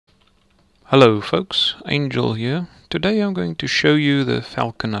Hello folks, Angel here. Today I'm going to show you the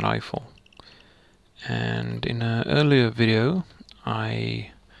Falcon rifle. And in an earlier video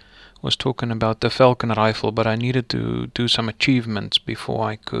I was talking about the Falcon rifle, but I needed to do some achievements before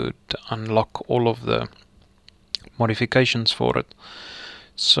I could unlock all of the modifications for it.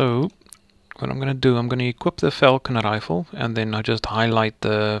 So what I'm going to do, I'm going to equip the Falcon rifle and then I just highlight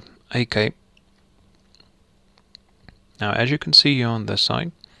the AK. Now as you can see here on this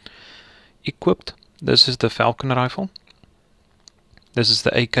side, equipped, this is the Falcon rifle, this is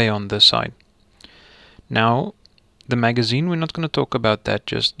the AK on this side. Now the magazine, we're not going to talk about that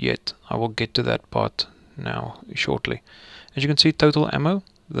just yet. I will get to that part now shortly. As you can see, total ammo,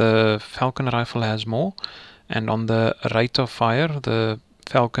 the Falcon rifle has more, and on the rate of fire the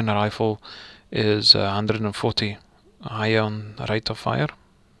Falcon rifle is 140 higher on rate of fire,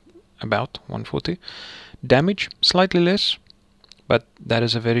 about 140. Damage slightly less, but that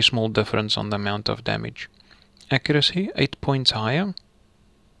is a very small difference on the amount of damage. Accuracy 8 points higher.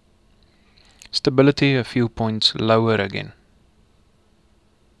 Stability a few points lower again.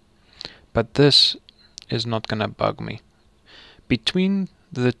 But this is not gonna bug me. Between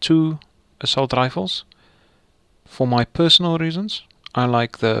the two assault rifles, for my personal reasons, I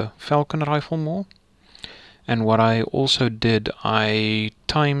like the Falcon rifle more. And what I also did, I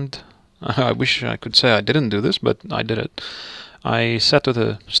timed, I wish I could say I didn't do this, but I did it. I sat with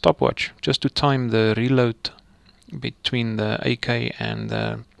a stopwatch just to time the reload between the AK and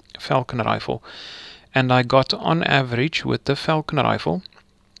the Falcon rifle, and I got on average with the Falcon rifle,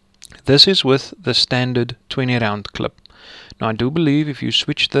 this is with the standard 20 round clip. Now I do believe if you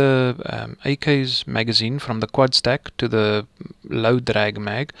switch the AK's magazine from the quad stack to the low drag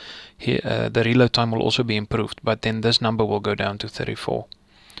mag, here, the reload time will also be improved, but then this number will go down to 34.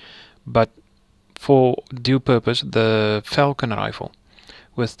 But for due purpose, the Falcon rifle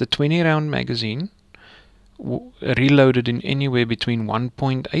with the 20 round magazine reloaded in anywhere between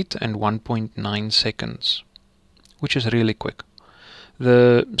 1.8 and 1.9 seconds, which is really quick.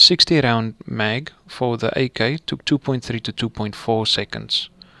 The 60 round mag for the AK took 2.3 to 2.4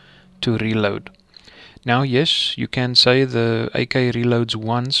 seconds to reload. Now yes, you can say the AK reloads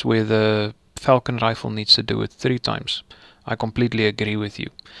once where the Falcon rifle needs to do it 3 times. I completely agree with you.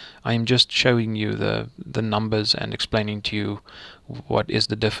 I am just showing you the numbers and explaining to you what is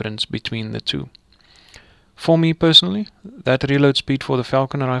the difference between the two. For me personally, that reload speed for the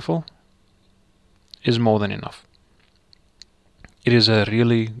Falcon rifle is more than enough. It is a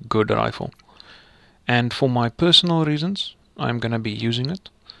really good rifle. And for my personal reasons, I'm going to be using it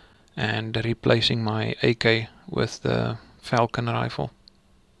and replacing my AK with the Falcon rifle.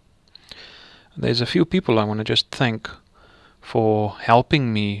 There's a few people I want to just thank for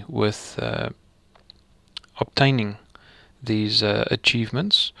helping me with obtaining these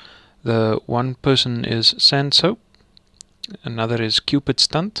achievements. The one person is Sandsoap, another is Cupid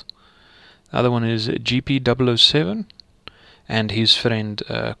Stunt, the other one is GP007, and his friend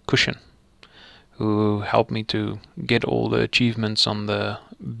Cushion, who helped me to get all the achievements on the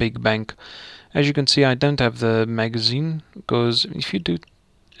big bank. As you can see, I don't have the magazine, because if you do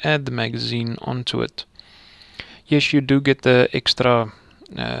add the magazine onto it, yes, you do get the extra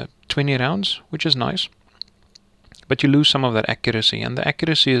 20 rounds, which is nice, but you lose some of that accuracy, and the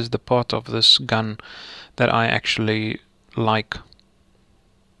accuracy is the part of this gun that I actually like.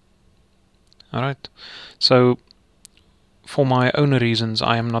 Alright, so for my own reasons,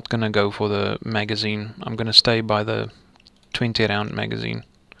 I am not going to go for the magazine. I'm going to stay by the 20 round magazine.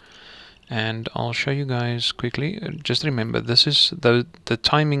 And I'll show you guys quickly. Just remember, this is the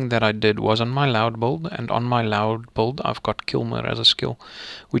timing that I did was on my loud build, and on my loud build I've got Kilmer as a skill,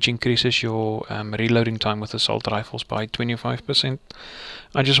 which increases your reloading time with assault rifles by 25%.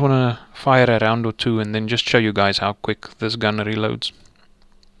 I just want to fire a round or two and then just show you guys how quick this gun reloads.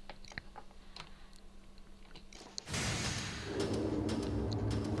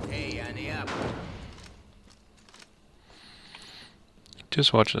 Hey, Annie up.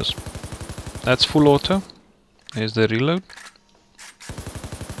 Just watch this. That's full auto. There's the reload.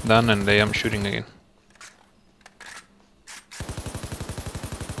 Done, and there I'm shooting again.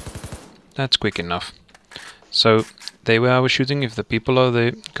 That's quick enough. So there where I was shooting, if the people are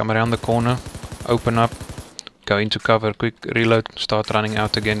there, come around the corner, open up, go into cover, quick reload, start running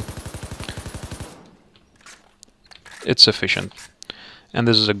out again. It's sufficient. And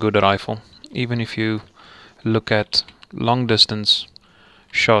this is a good rifle. Even if you look at long distance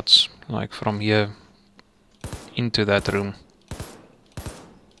shots, like from here into that room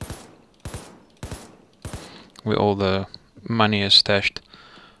where all the money is stashed.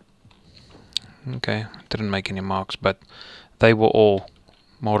 Okay, didn't make any marks, but they were all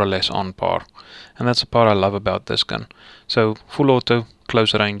more or less on par. And that's the part I love about this gun. So full auto,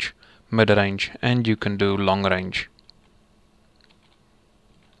 close range, mid range, and you can do long range.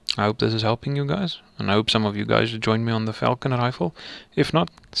 I hope this is helping you guys, and I hope some of you guys join me on the Falcon rifle. If not,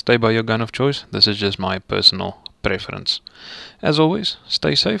 stay by your gun of choice. This is just my personal preference. As always,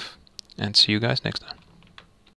 stay safe, and see you guys next time.